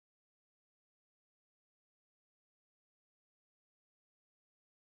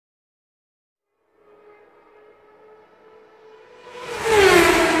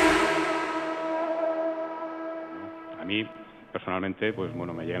personalmente, pues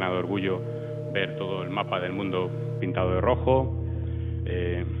bueno, me llena de orgullo ver todo el mapa del mundo pintado de rojo.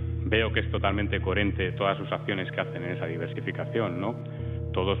 Veo que es totalmente coherente todas sus acciones que hacen en esa diversificación, ¿no?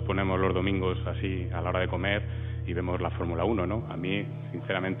 Todos ponemos los domingos así a la hora de comer y vemos la Fórmula 1, ¿no? A mí,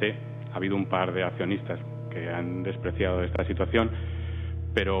 sinceramente, ha habido un par de accionistas que han despreciado esta situación,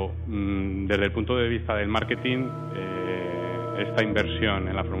 pero desde el punto de vista del marketing, esta inversión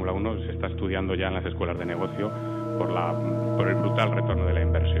en la Fórmula 1 se está estudiando ya en las escuelas de negocio por el brutal retorno de la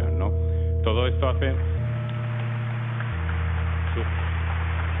inversión, ¿no? Todo esto hace...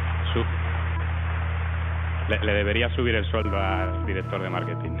 Le debería subir el sueldo al director de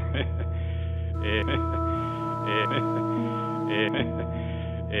marketing.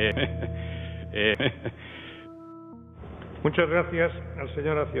 Muchas gracias al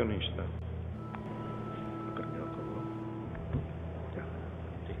señor accionista.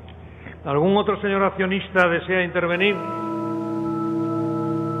 ¿Algún otro señor accionista desea intervenir?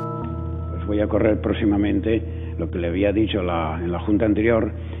 Pues voy a correr próximamente lo que le había dicho en la junta anterior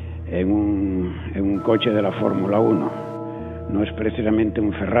en un coche de la Fórmula 1. No es precisamente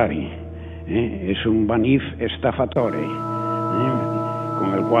un Ferrari, es un Banif Staffatore,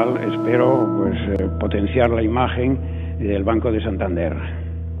 con el cual espero pues potenciar la imagen del Banco de Santander.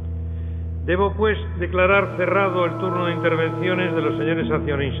 Debo pues declarar cerrado el turno de intervenciones de los señores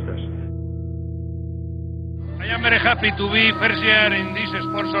accionistas. I am very happy to be first year in this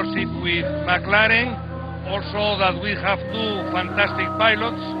sponsorship with McLaren. Also that we have two fantastic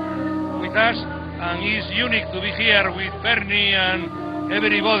pilots with us, and it's unique to be here with Bernie and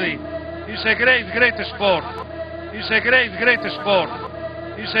everybody. It's a great sport. It's a great sport.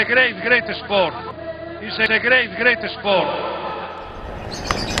 It's a great sport. It's a great sport.